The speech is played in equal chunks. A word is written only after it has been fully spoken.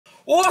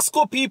What's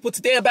good, people?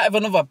 Today I'm back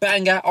with another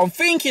banger. I'm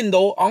thinking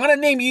though, I'm gonna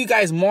name you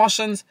guys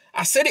Martians.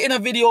 I said it in a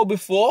video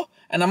before,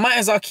 and I might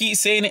as well keep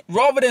saying it.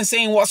 Rather than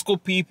saying what's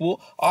good, people,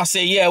 I'll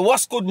say, yeah,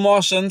 what's good,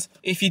 Martians.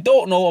 If you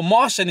don't know, a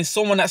Martian is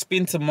someone that's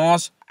been to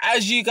Mars.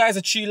 As you guys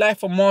are true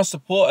life of Mars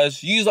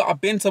supporters, you lot have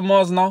been to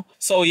Mars now.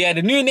 So yeah,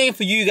 the new name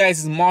for you guys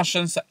is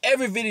Martians. So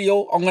every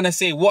video, I'm gonna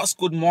say what's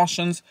good,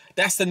 Martians.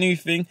 That's the new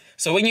thing.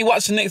 So when you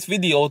watch the next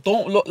video,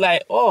 don't look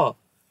like, oh,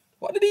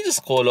 what did he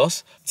just call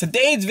us?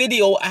 Today's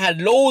video, I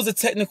had loads of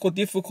technical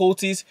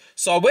difficulties.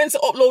 So I went to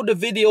upload the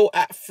video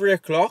at 3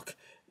 o'clock.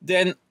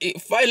 Then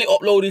it finally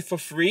uploaded for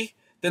 3.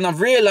 Then I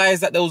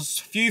realized that there was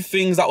a few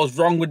things that was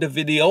wrong with the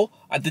video.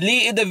 I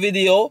deleted the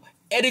video,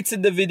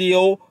 edited the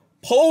video,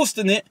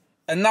 posted it,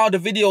 and now the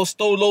video is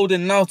still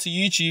loading now to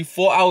YouTube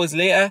 4 hours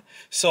later.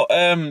 So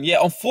yeah,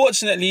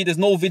 unfortunately, there's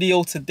no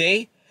video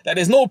today. Like,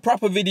 there's no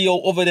proper video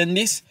other than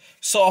this.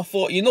 So I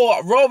thought, you know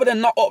what, rather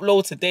than not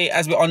upload today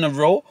as we're on the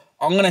roll,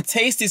 I'm going to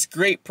taste this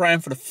Grape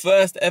Prime for the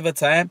first ever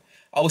time.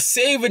 I was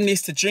saving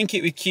this to drink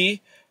it with Key,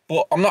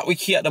 but I'm not with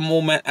Key at the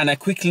moment, and I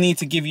quickly need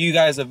to give you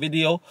guys a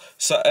video.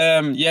 So,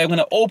 yeah, I'm going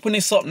to open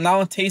this up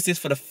now and taste this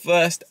for the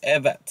first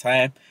ever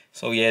time.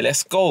 So, yeah,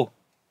 let's go.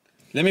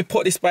 Let me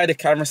put this by the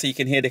camera so you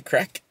can hear the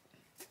crack.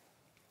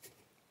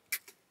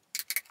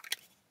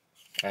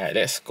 Alright,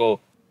 let's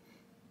go.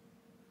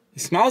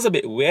 It smells a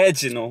bit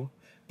weird, you know.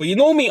 But you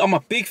know me, I'm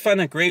a big fan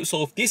of grape,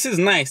 so if this is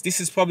nice,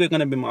 this is probably going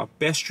to be my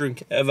best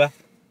drink ever.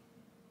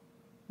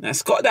 Now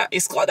it's got that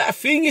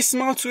thingy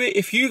smell to it.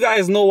 If you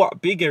guys know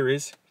what bigger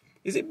is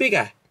it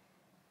bigger?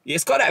 Yeah,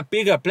 it's got that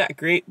bigger black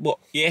grape, but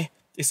yeah,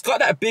 it's got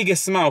that bigger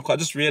smell. Cause I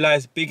just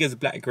realized bigger is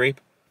black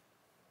grape.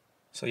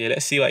 So yeah,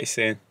 let's see what he's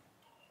saying.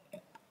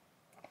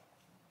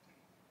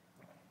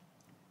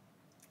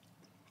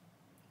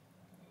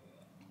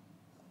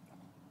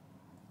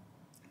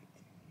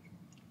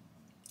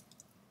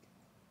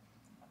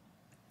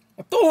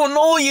 I don't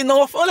know, you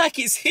know, I feel like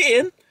it's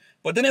hitting,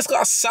 but then it's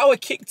got a sour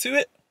kick to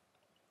it.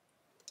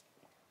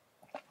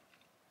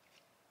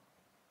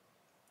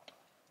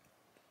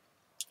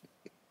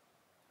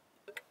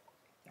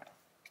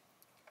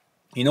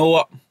 You know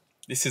what?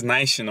 This is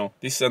nice, you know.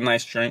 This is a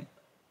nice drink.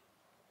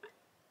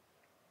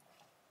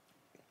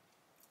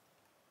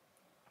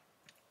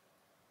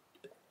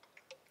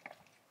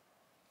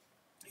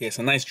 Yeah, it's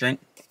a nice drink.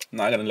 I'm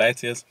not gonna lie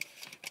to you.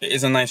 It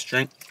is a nice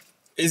drink.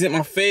 Is it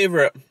my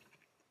favorite?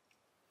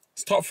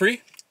 It's top 3.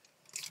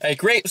 Hey,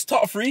 Grape's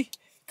top 3.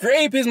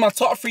 Grape is my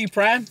top 3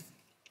 prime.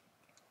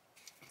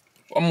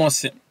 One more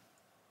sip.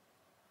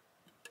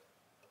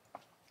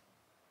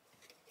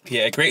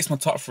 Yeah, Grape's my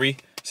top 3.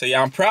 So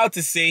yeah, I'm proud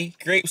to say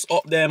Grape's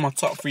up there in my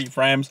top 3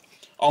 primes.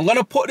 I'm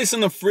gonna put this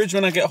in the fridge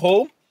when I get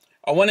home.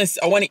 I want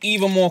it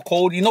even more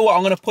cold. You know what?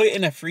 I'm gonna put it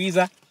in the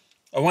freezer.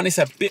 I want this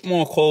a bit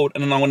more cold,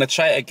 and then I'm gonna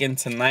try it again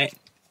tonight.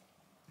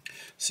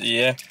 So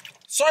yeah.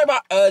 Sorry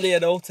about earlier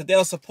though. Today I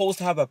was supposed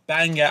to have a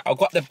banger. I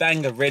got the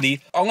banger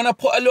ready. I'm going to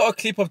put a little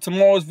clip of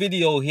tomorrow's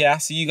video here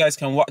so you guys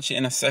can watch it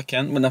in a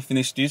second when I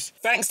finish this.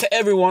 Thanks to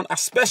everyone. A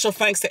special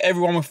thanks to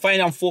everyone. We're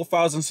finally on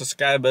 4,000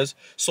 subscribers.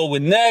 So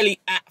we're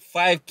nearly at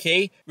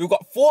 5k. We've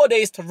got 4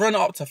 days to run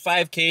up to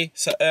 5k.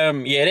 So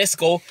yeah, let's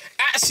go.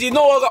 Actually,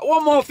 no, I got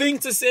one more thing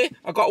to say.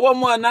 I got one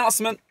more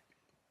announcement.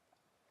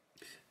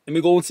 Let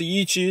me go into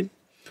YouTube.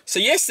 So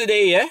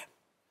yesterday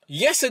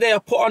I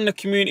put on the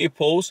community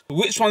post,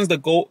 which one's the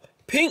GOAT?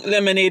 Pink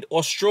lemonade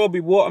or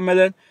strawberry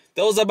watermelon.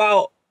 There was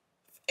about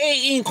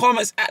 18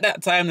 comments at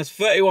that time. There's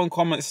 31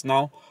 comments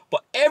now.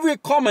 But every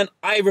comment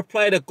I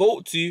replied a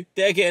GOAT to,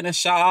 they're getting a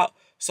shout out.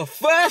 So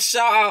first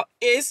shout out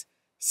is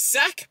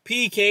Sack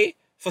PK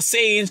for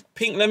saying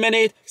pink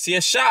lemonade. So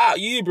yeah, shout out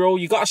you, bro.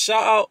 You got a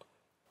shout out.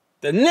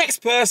 The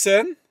next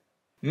person,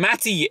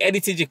 Matty, you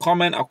edited your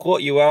comment. I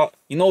caught you out.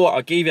 You know what?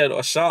 I gave you a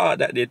little shout out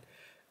that did.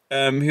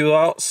 Who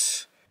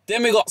else?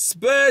 Then we got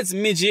Spurs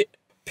Midget.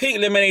 Pink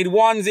lemonade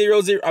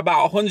 100,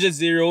 about 100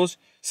 zeros.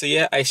 So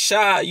yeah, I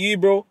shout out you,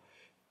 bro.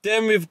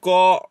 Then we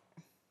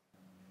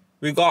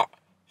got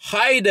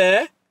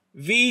Hyder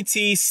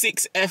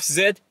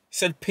VT6FZ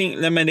said pink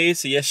lemonade.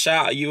 So yeah,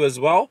 shout out you as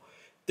well.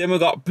 Then we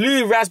got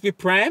Blue Raspberry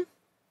Prime.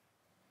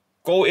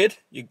 Goated.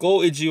 You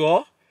goated, you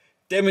are.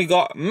 Then we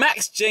got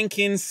Max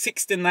Jenkins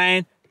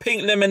 69.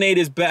 Pink lemonade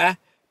is better.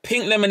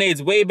 Pink lemonade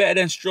is way better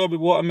than strawberry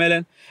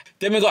watermelon.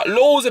 Then we got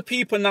loads of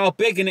people now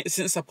begging it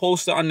since I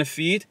posted on the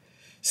feed.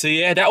 So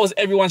yeah, that was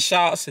everyone's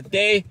shout outs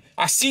today.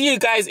 I see you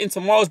guys in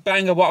tomorrow's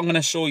banger, what I'm going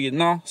to show you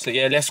now. So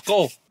yeah, let's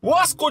go.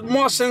 What's good,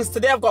 Martians?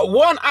 Today I've got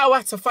 1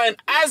 hour to find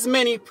as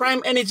many Prime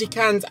Energy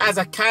cans as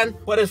I can.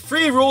 But there's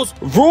 3 rules.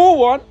 Rule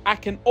 1, I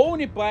can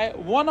only buy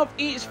 1 of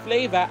each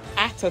flavour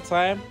at a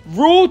time.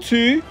 Rule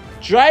 2,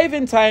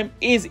 driving time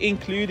is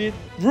included.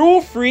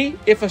 Rule 3,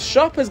 if a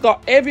shop has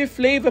got every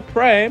flavour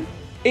Prime,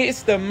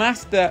 it's the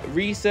master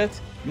reset.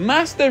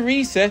 Master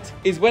reset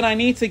is when I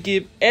need to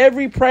give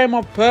every Prime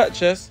of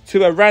purchase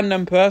to a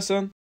random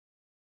person.